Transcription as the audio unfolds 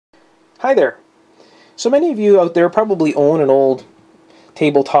Hi there. So many of you out there probably own an old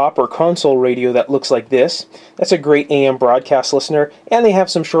tabletop or console radio that looks like this. That's a great AM broadcast listener, and they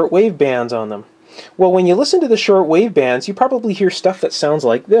have some shortwave bands on them. Well, when you listen to the shortwave bands, you probably hear stuff that sounds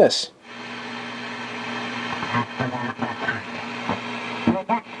like this.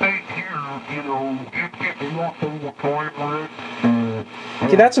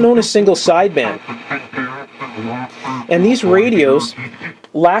 Okay, that's known as single-sideband. And these radios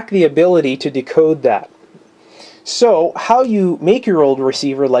lack the ability to decode that. So how you make your old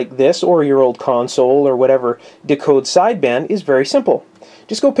receiver like this, or your old console or whatever, decode sideband is very simple.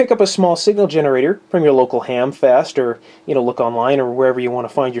 Just go pick up a small signal generator from your local ham fest, or look online or wherever you want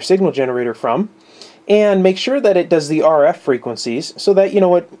to find your signal generator from, and make sure that it does the RF frequencies so that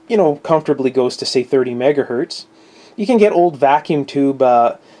it comfortably goes to, say, 30 megahertz. You can get old vacuum tube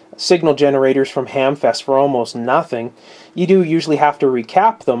signal generators from Hamfest for almost nothing. You do usually have to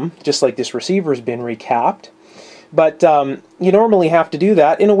recap them, just like this receiver's been recapped. But you normally have to do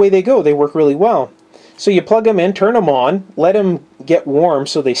that, and away they go. They work really well. So you plug them in, turn them on, let them get warm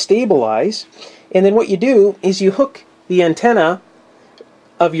so they stabilize, and then what you do is you hook the antenna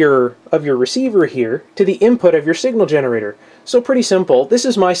of your receiver here to the input of your signal generator. So pretty simple. This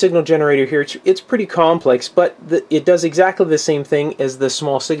is my signal generator here. It's pretty complex, but it does exactly the same thing as the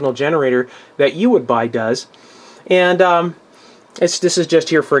small signal generator that you would buy does. And this is just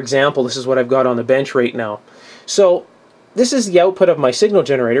here for example. This is what I've got on the bench right now. So this is the output of my signal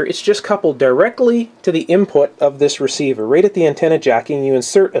generator. It's just coupled directly to the input of this receiver. Right at the antenna jacking, you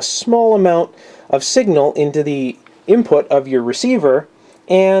insert a small amount of signal into the input of your receiver,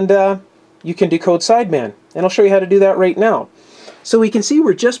 and you can decode sideband. And I'll show you how to do that right now. So we can see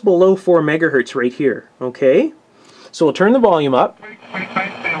we're just below 4 megahertz right here. Okay? So we'll turn the volume up,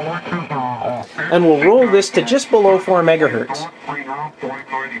 and we'll roll this to just below 4 megahertz.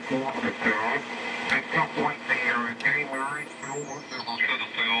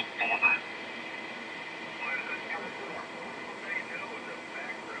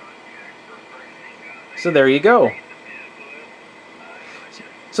 So there you go.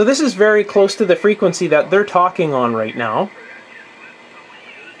 So this is very close to the frequency that they're talking on right now.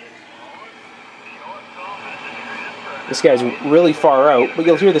 This guy's really far out, but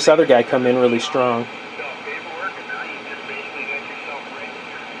you'll hear this other guy come in really strong.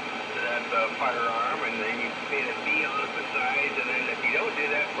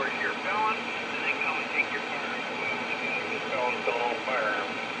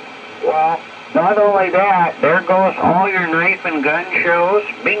 Well, not only that, there goes all your knife and gun shows.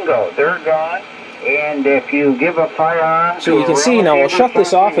 Bingo, they're gone. And if you give a firearm, so you can see now, we'll shut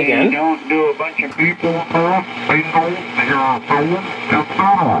this off again. Don't do a bunch of people bingo, and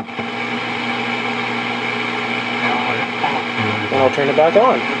I'll turn it back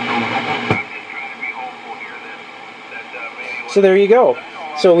on. So there you go.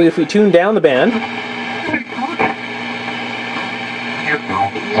 So if we tune down the band,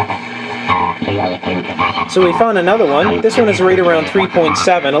 so we found another one. This one is right around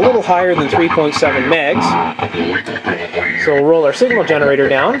 3.7, a little higher than 3.7 megs. So we'll roll our signal generator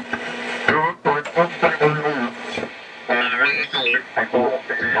down.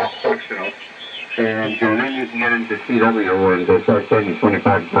 And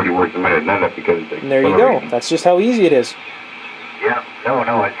there you go. That's just how easy it is. Yeah, no,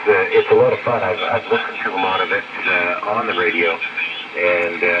 it's a lot of fun. I've listened to a lot of it on the radio.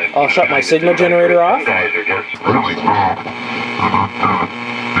 And I'll shut my signal generator off. You guys are just really cool.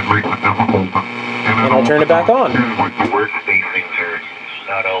 And I'll turn it back on. The word spacings are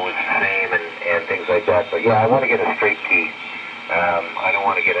not always the same and things like that. But yeah, I want to get a straight key. I don't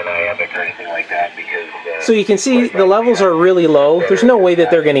want to get an iambic or anything like that because... So you can see the levels are really low. There's no way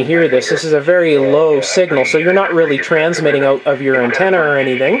that they're going to hear this. This is a very low signal, so you're not really transmitting out of your antenna or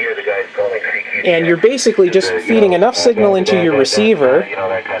anything. And you're basically just feeding enough signal into your receiver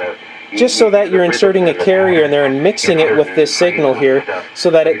just so that you're inserting a carrier in there and mixing it with this signal here so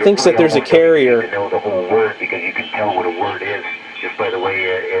that it thinks that there's a carrier.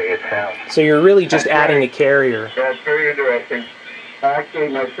 So you're really just adding a carrier. That's very interesting. Actually,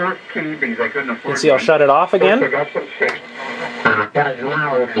 my first key, because I couldn't afford it. You see, I'll shut it off again. Turn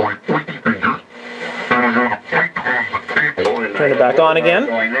it back on again.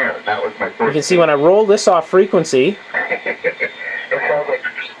 You can see when I roll this off frequency,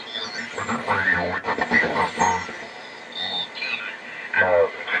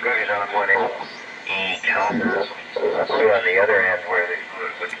 filters. So on the other end where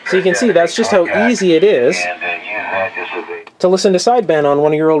So you can see that's just how easy it is to listen to sideband on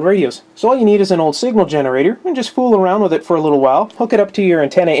one of your old radios. So all you need is an old signal generator, and just fool around with it for a little while. Hook it up to your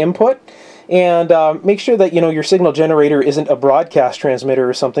antenna input, and make sure that your signal generator isn't a broadcast transmitter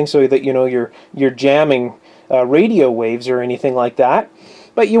or something, so that you're jamming radio waves or anything like that.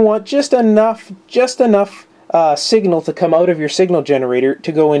 But you want just enough signal to come out of your signal generator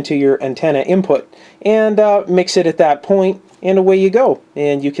to go into your antenna input, and mix it at that point, and away you go.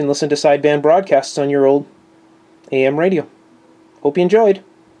 And you can listen to sideband broadcasts on your old AM radio. Hope you enjoyed.